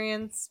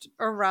experienced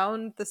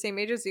around the same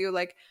age as you,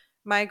 like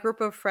my group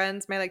of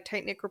friends, my like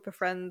tight knit group of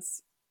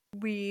friends,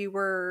 we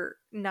were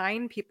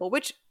 9 people,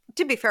 which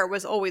to be fair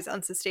was always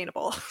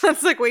unsustainable.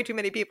 That's like way too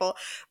many people.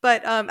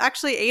 But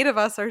actually 8 of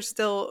us are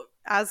still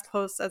as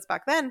close as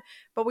back then,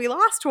 but we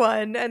lost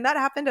one and that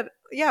happened at,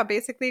 yeah,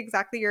 basically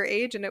exactly your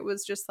age. And it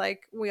was just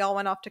like we all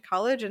went off to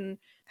college and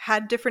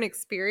had different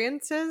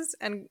experiences,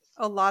 and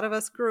a lot of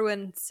us grew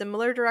in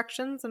similar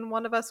directions and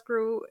one of us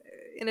grew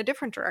in a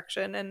different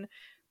direction, and it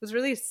was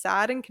really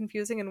sad and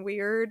confusing and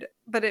weird.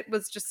 But it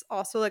was just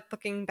also like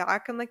looking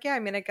back, I'm like, yeah, I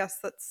mean, I guess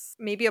that's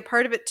maybe a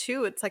part of it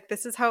too. It's like,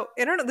 this is how,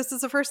 I don't know, this is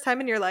the first time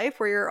in your life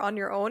where you're on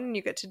your own and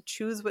you get to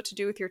choose what to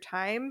do with your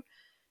time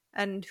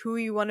and who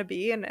you want to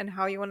be, and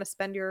how you want to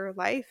spend your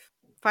life.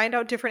 Find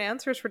out different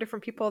answers for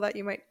different people that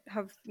you might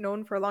have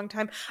known for a long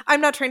time.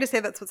 I'm not trying to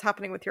say that's what's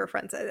happening with your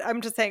friends.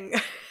 I'm just saying.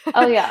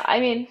 Oh yeah, I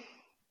mean,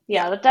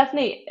 Yeah. yeah, that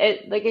definitely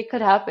it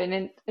could happen,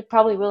 and it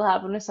probably will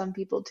happen to some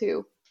people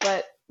too.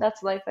 But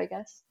that's life, I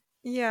guess.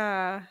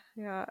 Yeah.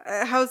 Yeah.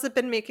 How's it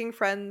been making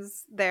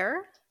friends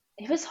there?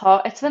 It was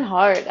hard. It's been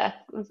hard.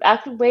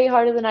 Actually, way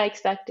harder than I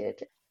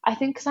expected. I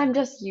think because I'm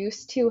just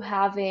used to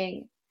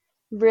having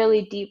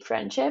really deep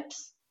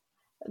friendships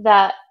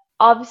that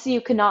obviously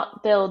you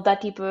cannot build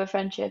that deep of a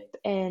friendship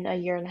in a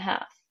year and a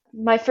half.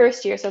 My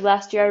first year, so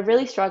last year, I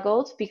really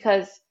struggled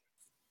because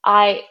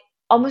I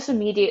almost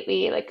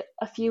immediately, like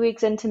a few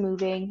weeks into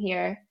moving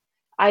here,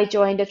 I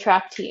joined a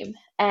track team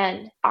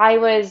and I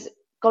was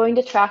going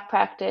to track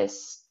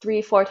practice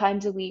 3, 4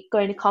 times a week,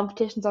 going to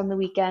competitions on the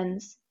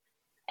weekends,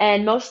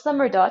 and most of them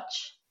were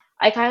Dutch.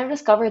 I kind of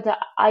discovered that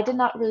I did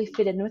not really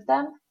fit in with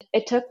them.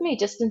 It took me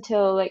just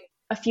until like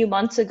a few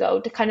months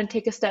ago to kind of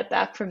take a step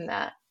back from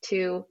that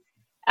to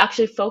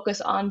actually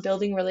focus on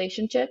building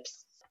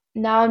relationships.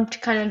 Now I'm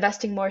kind of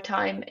investing more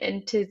time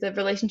into the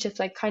relationships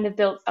I kind of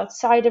built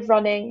outside of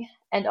running,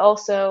 and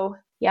also,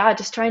 yeah,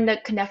 just trying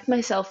to connect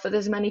myself with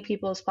as many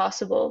people as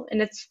possible.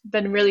 And it's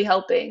been really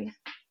helping.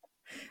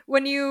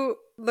 When you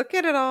look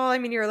at it all, I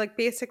mean, you're like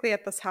basically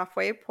at this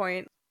halfway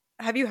point.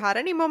 Have you had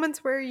any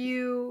moments where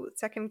you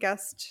second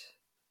guessed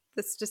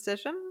this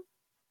decision?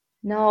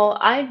 No,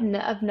 I've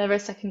never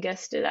second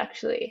guessed it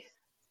actually.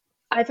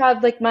 I've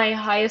had like my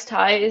highest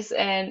highs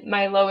and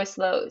my lowest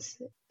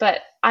lows.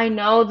 But I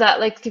know that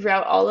like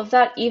throughout all of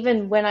that,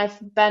 even when I've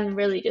been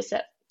really just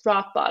at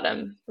rock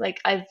bottom, like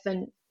I've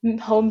been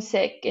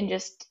homesick and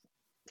just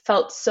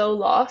felt so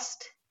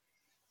lost.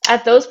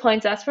 At those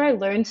points, that's where I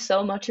learned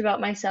so much about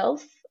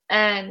myself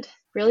and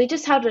really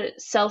just how to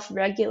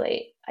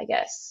self-regulate, I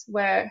guess,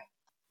 where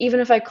even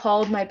if I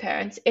called my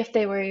parents, if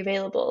they were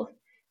available,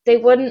 they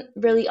wouldn't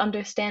really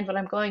understand what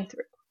I'm going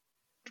through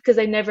because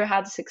I never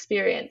had this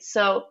experience.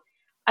 So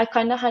I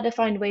kind of had to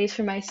find ways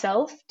for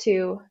myself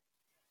to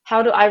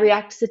how do I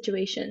react to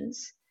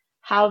situations?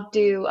 How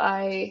do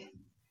I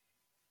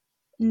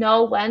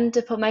know when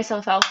to put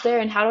myself out there?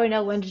 And how do I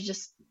know when to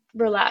just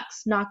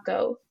relax, not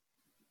go?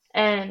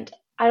 And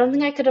I don't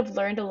think I could have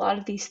learned a lot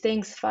of these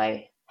things if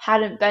I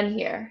hadn't been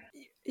here.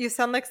 You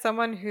sound like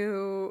someone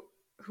who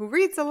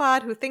reads a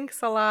lot, who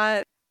thinks a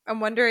lot.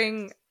 I'm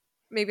wondering,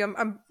 maybe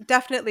I'm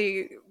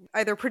definitely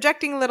either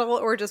projecting a little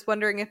or just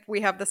wondering if we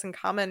have this in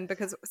common,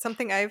 because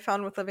something I've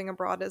found with living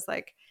abroad is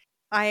like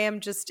I am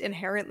just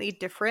inherently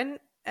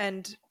different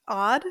and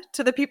odd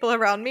to the people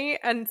around me,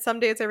 and some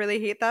days I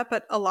really hate that,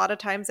 but a lot of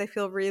times I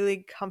feel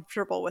really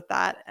comfortable with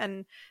that.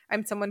 And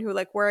I'm someone who,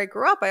 like, where I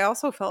grew up, I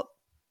also felt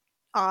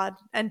odd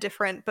and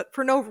different, but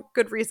for no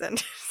good reason.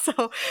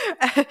 So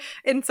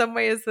in some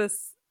ways,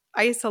 this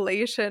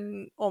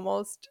isolation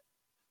almost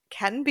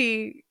can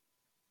be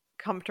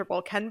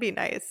comfortable, can be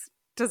nice.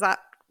 Does that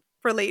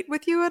relate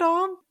with you at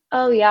all?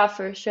 Oh yeah,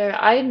 for sure.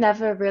 I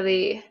never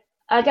really,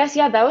 I guess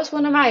yeah, that was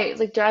one of my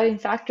like driving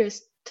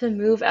factors to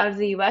move out of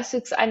the US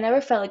because I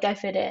never felt like I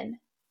fit in.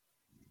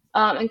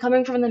 And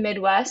coming from the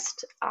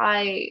Midwest,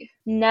 I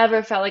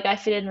never felt like I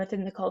fit in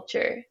within the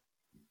culture.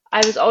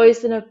 I was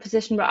always in a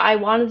position where I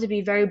wanted to be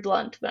very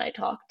blunt when I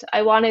talked.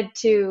 I wanted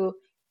to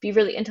be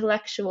really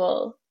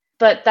intellectual,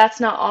 but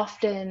that's not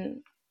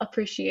often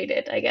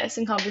appreciated, I guess,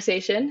 in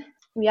conversation.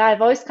 Yeah,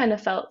 I've always kind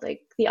of felt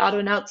like the odd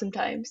one out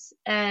sometimes.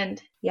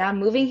 And yeah,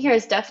 moving here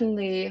has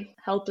definitely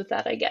helped with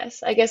that, I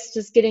guess. I guess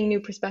just getting new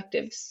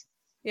perspectives.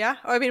 Yeah.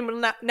 Oh, I mean,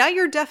 well, now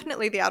you're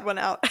definitely the odd one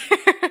out.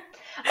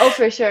 Oh,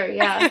 for sure.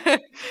 Yeah.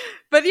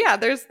 But yeah,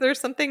 there's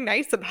something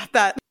nice about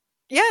that.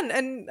 Yeah,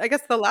 and I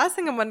guess the last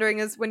thing I'm wondering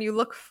is, when you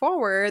look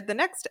forward the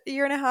next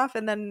year and a half,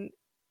 and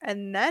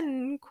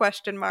then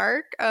question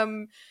mark,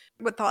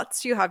 what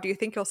thoughts do you have? Do you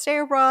think you'll stay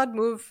abroad,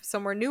 move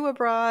somewhere new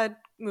abroad,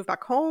 move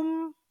back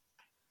home?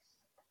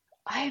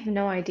 I have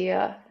no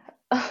idea.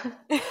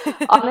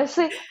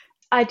 Honestly,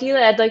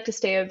 ideally, I'd like to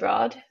stay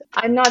abroad.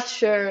 I'm not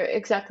sure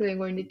exactly what I'm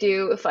going to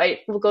do if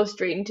I will go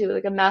straight into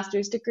like a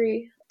master's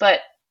degree, but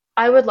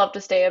I would love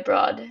to stay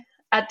abroad.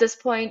 At this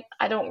point,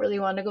 I don't really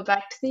want to go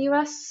back to the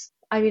US.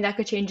 I mean, that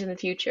could change in the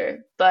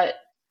future, but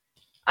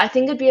I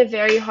think it'd be a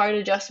very hard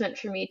adjustment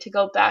for me to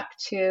go back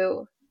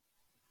to,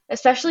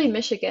 especially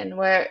Michigan,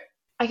 where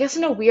I guess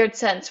in a weird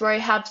sense, where I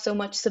have so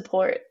much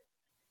support.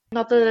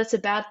 Not that that's a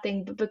bad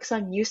thing, but because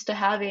I'm used to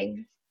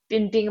having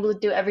been being able to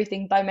do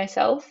everything by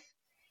myself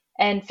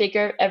and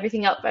figure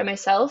everything out by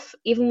myself,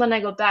 even when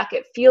I go back,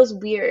 it feels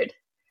weird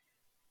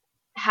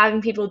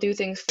having people do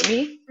things for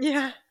me.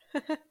 Yeah.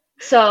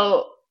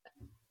 So,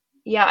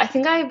 yeah, I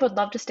think I would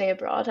love to stay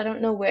abroad. I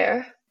don't know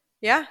where.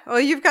 Yeah. Well,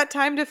 you've got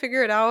time to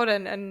figure it out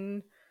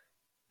and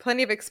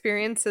plenty of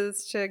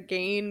experiences to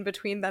gain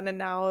between then and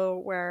now,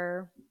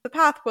 where the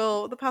path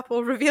will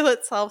reveal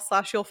itself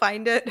 / you'll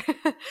find it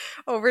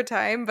over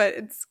time. But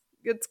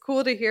it's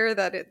cool to hear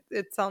that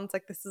it sounds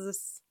like this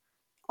is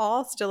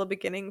all still a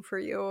beginning for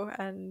you,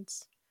 and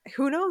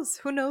who knows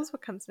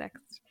what comes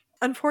next.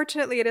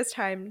 Unfortunately, it is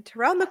time to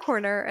round the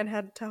corner and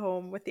head to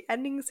home with the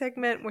ending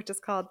segment, which is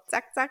called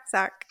Zack, Zack,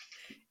 Zack.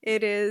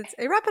 It is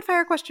a rapid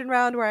fire question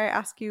round where I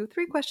ask you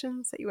 3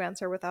 questions that you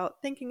answer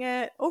without overthinking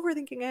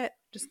it.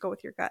 Just go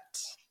with your gut.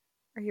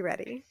 Are you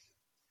ready?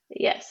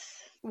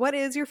 Yes. What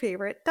is your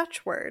favorite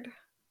Dutch word?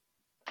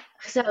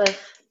 Gezellig.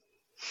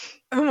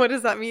 What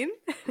does that mean?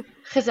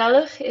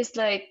 Gezellig is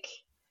like,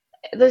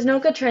 there's no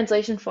good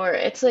translation for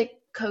it. It's like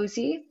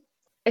cozy.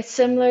 It's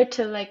similar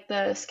to like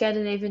the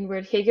Scandinavian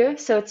word hygge.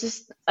 So it's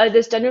just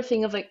this general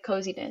thing of like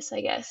coziness, I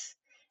guess.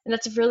 And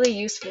that's really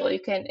useful.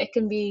 It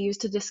can be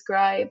used to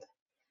describe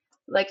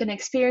like an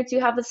experience you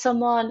have with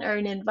someone or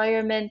an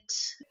environment.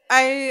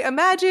 I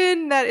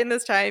imagine that in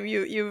this time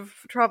you've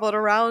traveled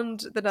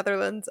around the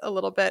Netherlands a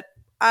little bit.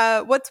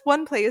 What's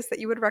one place that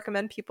you would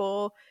recommend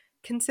people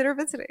consider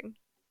visiting?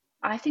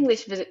 I think they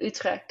should visit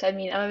Utrecht. I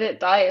mean, I'm a bit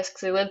biased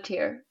because I lived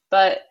here,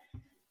 but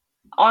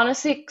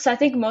honestly, because I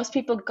think most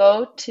people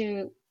go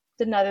to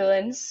the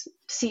Netherlands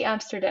to see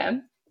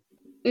Amsterdam.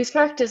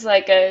 Utrecht is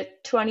like a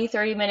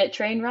 20-30 minute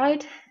train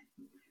ride,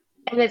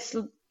 and it's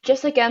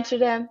just like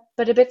Amsterdam,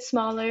 but a bit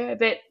smaller, a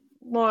bit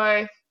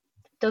more,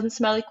 doesn't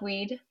smell like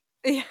weed.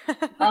 Yeah.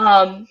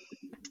 And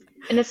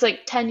it's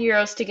like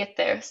 €10 to get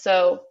there.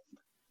 So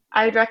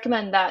I would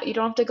recommend that. You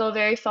don't have to go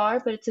very far,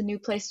 but it's a new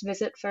place to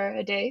visit for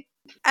a day.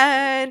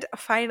 And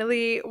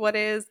finally, what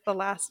is the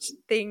last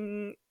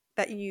thing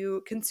that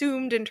you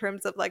consumed in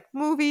terms of like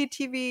movie,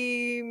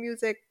 TV,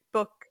 music,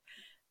 book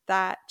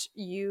that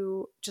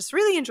you just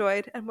really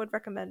enjoyed and would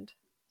recommend?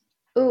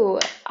 Ooh,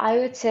 I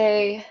would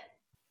say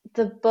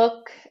the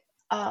book,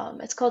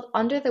 it's called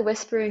Under the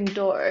Whispering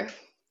Door.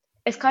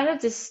 It's kind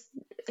of this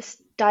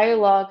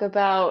dialogue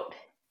about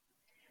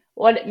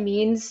what it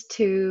means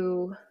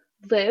to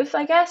live,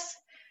 I guess.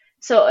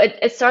 So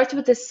it starts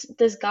with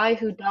this guy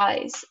who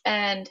dies,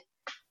 and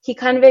he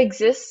kind of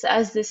exists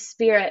as this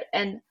spirit,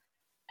 and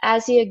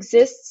as he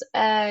exists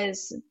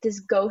as this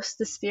ghost,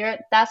 the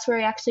spirit, that's where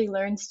he actually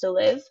learns to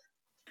live.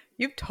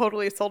 You've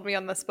totally sold me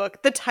on this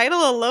book. The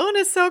title alone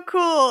is so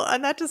cool,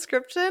 and that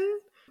description.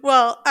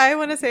 Well, I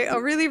want to say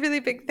a really, really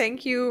big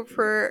thank you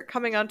for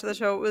coming onto the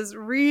show. It was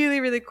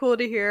really, really cool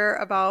to hear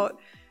about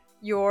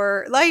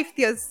your life,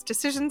 the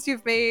decisions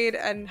you've made,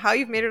 and how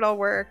you've made it all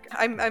work.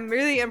 I'm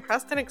really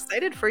impressed and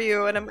excited for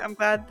you, and I'm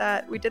glad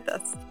that we did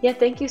this. Yeah,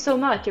 thank you so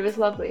much. It was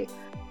lovely.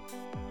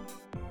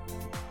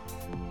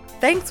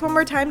 Thanks one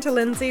more time to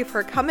Lindsay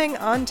for coming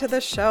onto the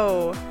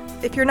show.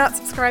 If you're not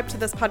subscribed to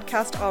this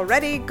podcast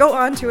already, go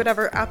on to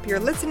whatever app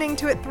you're listening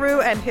to it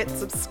through and hit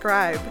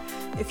subscribe.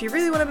 If you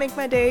really want to make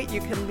my day,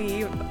 you can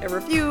leave a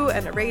review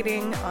and a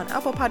rating on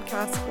Apple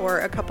Podcasts or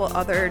a couple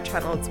other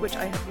channels, which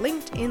I have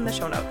linked in the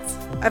show notes.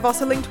 I've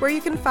also linked where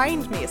you can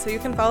find me, so you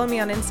can follow me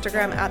on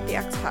Instagram at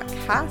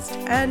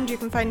TheExpatCast, and you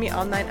can find me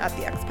online at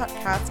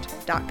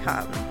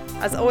TheExpatCast.com.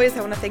 As always, I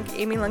want to thank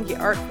Amy Lungi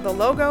Art for the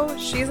logo.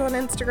 She's on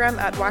Instagram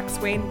at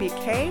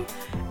WaxWayneBK.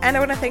 And I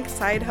want to thank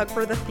Side Hug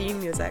for the theme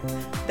music.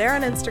 They're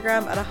on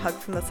Instagram at A Hug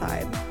from the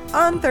Side.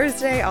 On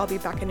Thursday, I'll be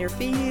back in your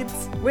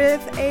feeds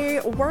with a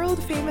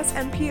world-famous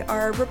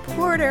NPR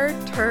reporter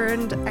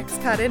turned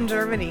expat in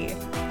Germany.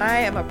 I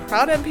am a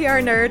proud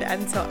NPR nerd,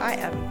 and so I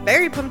am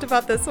very pumped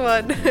about this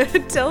one.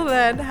 Till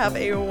then, have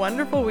a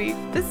wonderful week.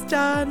 Bis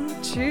dann.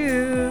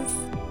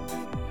 Tschüss.